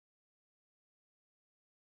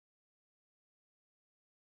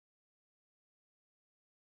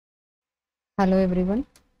Hello everyone.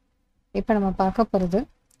 இப்போ நம்ம பார்க்க போகிறது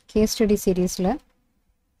கேஸ் ஸ்டடி சீரீஸில்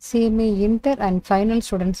CMA inter and final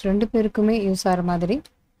students ரெண்டு பேருக்குமே யூஸ் ஆகிற மாதிரி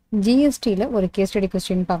ஜிஎஸ்டியில் ஒரு கேஸ் ஸ்டடி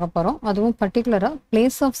கொஸ்டின் பார்க்க போகிறோம். அதுவும் பர்டிகுலராக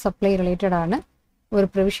பிளேஸ் ஆஃப் சப்ளை ரிலேட்டடான ஒரு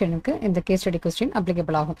ப்ரொவிஷனுக்கு இந்த கேஸ் ஸ்டடி கொஸ்டின்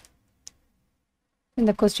அப்ளிகபிள் ஆகும்.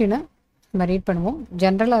 இந்த கொஸ்டினை நம்ம ரீட் பண்ணுவோம்.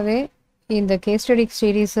 ஜென்ரலாகவே இந்த கேஸ் ஸ்டடி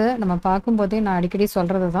சீரீஸை நம்ம பார்க்கும்போதே நான் அடிக்கடி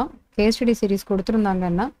சொல்கிறது தான், கேஸ் ஸ்டடி சீரீஸ்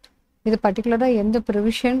கொடுத்துருந்தாங்கன்னா இது பர்டிகுலராக எந்த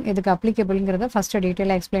ப்ரொவிஷன் இதுக்கு அப்ளிகபிள்ங்கிறத ஃபஸ்ட்டு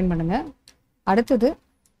டீட்டெயிலாக எக்ஸ்பிளைன் பண்ணுங்கள். அடுத்தது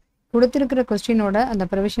கொடுத்துருக்கிற கொஸ்டினோட அந்த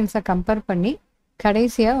ப்ரொவிஷன்ஸை கம்பேர் பண்ணி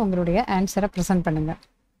கடைசியாக உங்களுடைய ஆன்சரை ப்ரெசென்ட் பண்ணுங்கள்.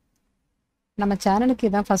 நம்ம சேனலுக்கு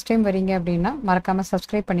இதான் ஃபஸ்ட் டைம் வரீங்க அப்படின்னா மறக்காமல்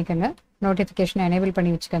சப்ஸ்கிரைப் பண்ணிக்கோங்க, நோட்டிஃபிகேஷனை எனேபிள்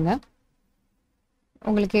பண்ணி வச்சுக்கோங்க.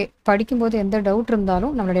 உங்களுக்கு படிக்கும்போது எந்த டவுட்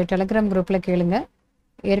இருந்தாலும் நம்மளுடைய டெலிகிராம் குரூப்பில் கேளுங்க.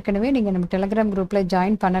 ஏற்கனவே நீங்கள் நம்ம டெலிகிராம் குரூப்பில்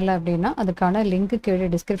ஜாயின் பண்ணலை அப்படின்னா அதுக்கான லிங்க்கு கீழே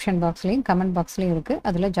டிஸ்கிரிப்ஷன் பாக்ஸ்லேயும் கமெண்ட் பாக்ஸ்லேயும் இருக்குது,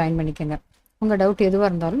 அதில் ஜாயின் பண்ணிக்கோங்க. உங்கள் டவுட் எதுவாக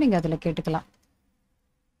இருந்தாலும் நீங்கள் அதில் கேட்டுக்கலாம்.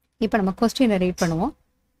 இப்போ நம்ம கொஸ்டினை ரீட் பண்ணுவோம்.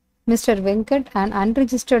 Mister Venkat and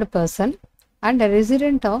unregistered person and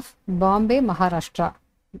resident of Bombay,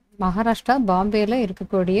 Maharashtra பாம்பேயில்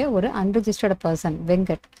இருக்கக்கூடிய ஒரு unregistered person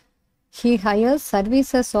Venkat. He hires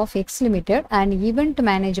services of X Limited, an event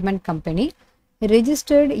management company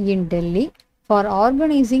registered in Delhi for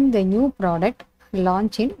organizing the new product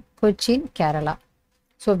launch in Cochin, Kerala.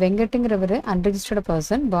 So வெங்கட்டுங்கிறவர் unregistered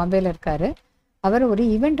person, பாம்பேயில் இருக்கார். அவர் ஒரு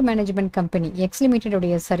event management company X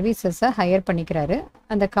லிமிட்டடுடைய சர்வீசஸை higher பண்ணிக்கிறாரு.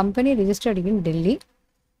 அந்த company registered இன் டெல்லி.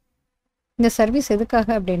 இந்த service எதுக்காக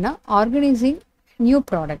அப்படின்னா organising new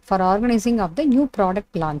product, for organising of the new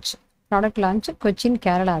product launch Cochin,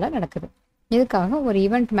 கேரளாவில் நடக்குது. இதுக்காக ஒரு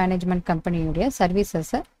ஈவெண்ட் மேனேஜ்மெண்ட் கம்பெனியுடைய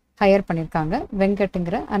சர்வீசஸை ஹையர் பண்ணியிருக்காங்க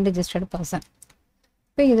வெங்கட்டுங்கிற அன்ரிஜிஸ்டர்டு பர்சன்.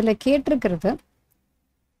 இப்போ இதில் கேட்டிருக்கிறது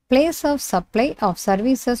place of supply of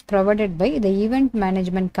services provided by the event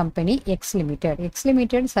management company X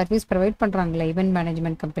limited service provide பண்ணுறாங்களே ஈவெண்ட்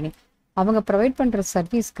மேனேஜ்மெண்ட் கம்பெனி, அவங்க ப்ரொவைட் பண்ணுற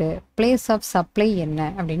சர்வீஸ்க்கு பிளேஸ் ஆஃப் சப்ளை என்ன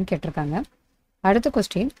அப்படின்னு கேட்டிருக்காங்க. அடுத்த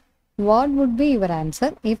question, what would be your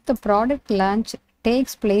answer if the product launch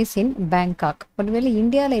takes place in Bangkok? ஒருவேளை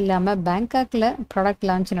இந்தியாவில் இல்லாமல் பேங்காக்கில் ப்ராடக்ட்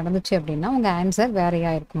லான்ச் நடந்துச்சு அப்படின்னா உங்கள் ஆன்சர்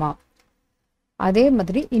வேறையாக இருக்குமா? அதே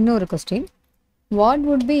மாதிரி இன்னொரு question, what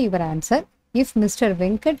would be your answer if mister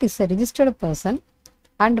Venkat is a registered person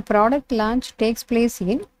and product launch takes place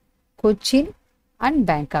in Cochin and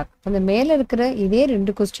Bangkok? அந்த மேலே இருக்கிற இதே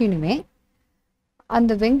ரெண்டு கொஸ்டினுமே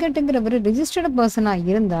அந்த வெங்கட்டுங்கிறவர் ரிஜிஸ்டர்டு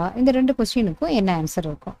பர்சனாக இருந்தால் இந்த ரெண்டு கொஸ்டினுக்கும் என்ன ஆன்சர்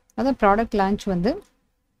இருக்கும்? அதாவது ப்ராடக்ட் லான்ச் வந்து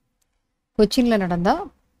கொச்சினில் நடந்தால்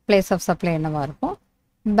பிளேஸ் ஆஃப் சப்ளை என்னவாக இருக்கும்,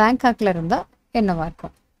 பேங்காக்கில் இருந்தால் என்னவாக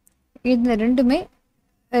இருக்கும்? இந்த ரெண்டுமே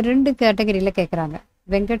ரெண்டு கேட்டகரியில் கேட்குறாங்க.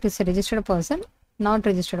 Venkat is registered person, not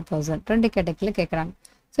registered person, ரெண்டு கேட்டகரியில் கேட்குறாங்க.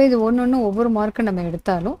 ஸோ இது ஒன்று ஒவ்வொரு மார்க்கு நம்ம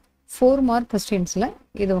எடுத்தாலும் 4 மார்க் கொஸ்டின்ஸில்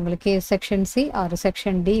இது உங்களுக்கு செக்ஷன் சி ஆர்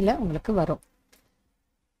செக்ஷன் டியில் உங்களுக்கு வரும்.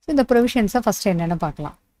 ஸோ இந்த ப்ரொவிஷன்ஸை ஃபஸ்ட்டு என்னென்னு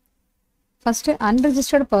பார்க்கலாம். ஃபஸ்ட்டு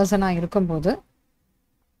அன்ரிஜிஸ்டர்டு பர்சனாக இருக்கும்போது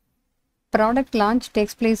ப்ராடக்ட் லான்ச்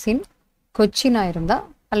டேக்ஸ் பிளேஸ் இன் கொச்சினாக இருந்தால்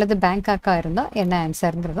அல்லது பேங்காக்காக இருந்தால் என்ன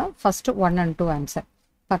ஆன்சருங்கிறதா ஃபஸ்ட்டு 1 and 2 ஆன்சர்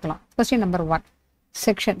பார்க்கலாம். கொஸ்டின் நம்பர் 1,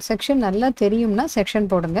 செக்ஷன் நல்லா தெரியும்னா செக்ஷன்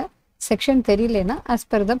போடுங்க, செக்ஷன் தெரியலனா as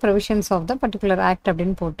per the provisions of the particular act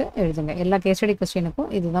அப்படின்னு போட்டு எழுதுங்க. எல்லா கேஸ் ஸ்டடி கொஸ்டினுக்கும்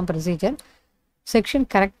இதுதான் ப்ரொசீஜர். செக்ஷன்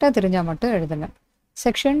கரெக்டாக தெரிஞ்சால் மட்டும் எழுதுங்க.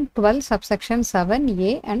 Section 12 subsection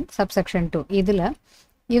 7A and subsection 2 இதில்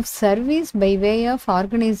if service by way of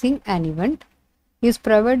organising an event is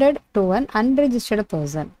provided to an unregistered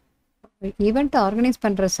person, ஈவெண்ட்டை ஆர்கனைஸ்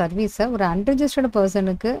பண்ணுற சர்வீஸை ஒரு அன்ரெஜிஸ்டர்டு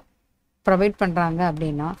பர்சனுக்கு ப்ரொவைட் பண்ணுறாங்க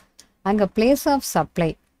அப்படின்னா அங்கே place of supply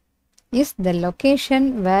is the location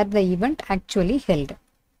where the event actually held.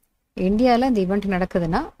 இந்தியாவில் இந்த ஈவெண்ட்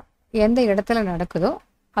நடக்குதுன்னா எந்த இடத்துல நடக்குதோ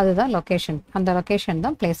அதுதான் லொக்கேஷன், அந்த லொக்கேஷன்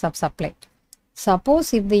தான் place of supply. Suppose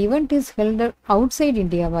if the event is held out side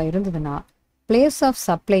இந்தியாவாக இருந்ததுன்னா place of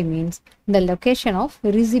supply means the location of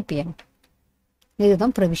recipient.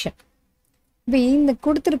 இதுதான் ப்ரொவிஷன். இப்போ இந்த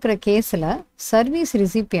கொடுத்துருக்கிற கேஸில் service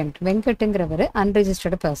recipient வெங்கட்டுங்கிறவர்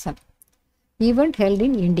unregistered person, event held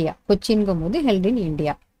in India, கொச்சின்கும் போது held in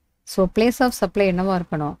India. So place of supply என்னவா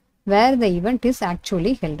இருக்கணும், வேர் the event is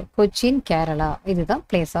actually held, Cochin, Kerala. இதுதான்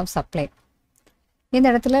பிளேஸ் ஆஃப் சப்ளை. இந்த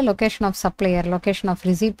இடத்துல location of supplier, location of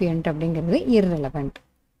recipient அப்படிங்கிறது இர்ரெலவெண்ட்.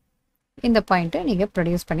 இந்த பாயிண்ட்டை நீங்கள்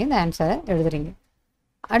ப்ரொடியூஸ் பண்ணி இந்த ஆன்சரை எழுதுறீங்க.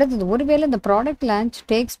 அடுத்தது, ஒருவேளை இந்த product launch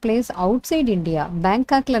takes place out side India,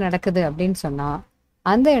 பேங்காக்கில் நடக்குது அப்படின்னு சொன்னால்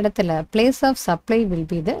அந்த இடத்துல place of supply will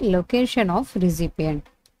be the location of recipient.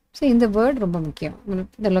 So இந்த வேர்ட் ரொம்ப முக்கியம்,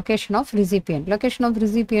 the location of recipient. Location of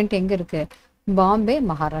recipient எங்கே இருக்குது, Bombay,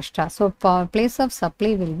 Maharashtra. So place of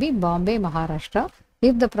supply will be Bombay, Maharashtra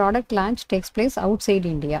if the product launch takes place out side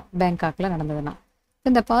India, பேங்காக்கில் நடந்ததுன்னா.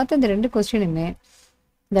 இந்த பார்த்து இந்த ரெண்டு கொஸ்டினுமே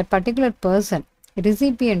that particular person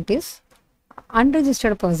recipient is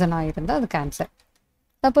unregistered person இருந்தால் அதுக்கு ஆன்சர்.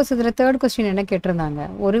 சப்போஸ் இதில் தேர்ட் கொஸ்டின் என்ன கேட்டிருந்தாங்க,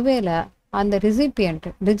 ஒருவேளை அந்த ரிசிபியன்ட்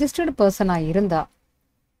ரிஜிஸ்டர்டு பர்சனாக இருந்தால்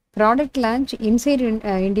product launch inside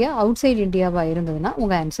India out side இந்தியாவாக இருந்ததுன்னா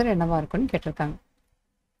உங்கள் ஆன்சர் என்னவாக இருக்குன்னு கேட்டிருக்காங்க.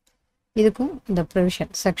 இதுக்கும் இந்த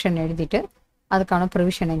ப்ரொவிஷன் செக்ஷன் எழுதிட்டு அதுக்கான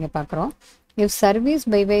ப்ரொவிஷன் இங்கே பார்க்குறோம். If service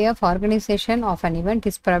by way of organisation of an event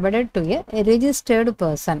is provided to a registered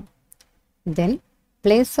person then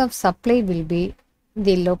place of supply will be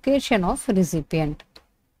the location of recipient.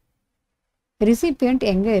 Recipient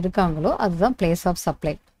எங்கே இருக்காங்களோ அதுதான் பிளேஸ் ஆஃப்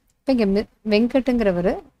சப்ளை. இப்போ இங்கே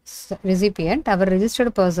வெங்கட்டுங்கிறவர் recipient, அவர்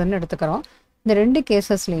registered person எடுத்துக்கிறோம். இந்த ரெண்டு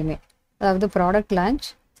கேசஸ்லேயுமே அதாவது product launch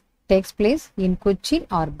takes place இன் Kochi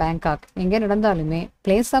R Bangkok எங்கே நடந்தாலுமே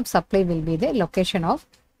place of supply will be the location of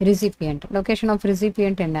recipient. Location of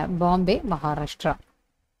recipient என்ன, பாம்பே, மகாராஷ்டிரா.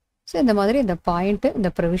 ஸோ இந்த மாதிரி இந்த பாயிண்ட்டு இந்த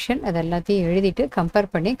ப்ரொவிஷன் அது எல்லாத்தையும் எழுதிட்டு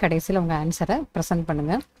கம்பேர் பண்ணி கடைசியில் உங்கள் ஆன்சரை ப்ரெசென்ட்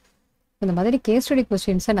பண்ணுங்கள். இந்த மாதிரி கேஸ் ஸ்டடி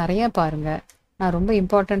கொஸ்டின்ஸை நிறையா பாருங்கள். நான் ரொம்ப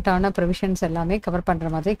இம்பார்ட்டண்ட்டான ப்ரொவிஷன்ஸ் எல்லாமே கவர் பண்ணுற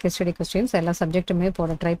மாதிரி கேஸ் ஸ்டடி கொஸ்டின்ஸ் எல்லா சப்ஜெக்ட்டுமே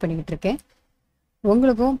போட ட்ரை பண்ணிக்கிட்டு இருக்கேன்.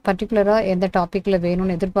 உங்களுக்கும் பர்டிகுலராக எந்த டாப்பிக்கில்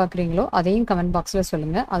வேணும்னு எதிர்பார்க்குறீங்களோ அதையும் கமெண்ட் பாக்ஸில்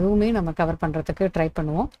சொல்லுங்கள். அதுவுமே நம்ம கவர் பண்ணுறதுக்கு ட்ரை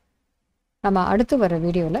பண்ணுவோம். நம்ம அடுத்து வர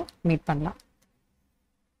வீடியோவில் மீட் பண்ணலாம்.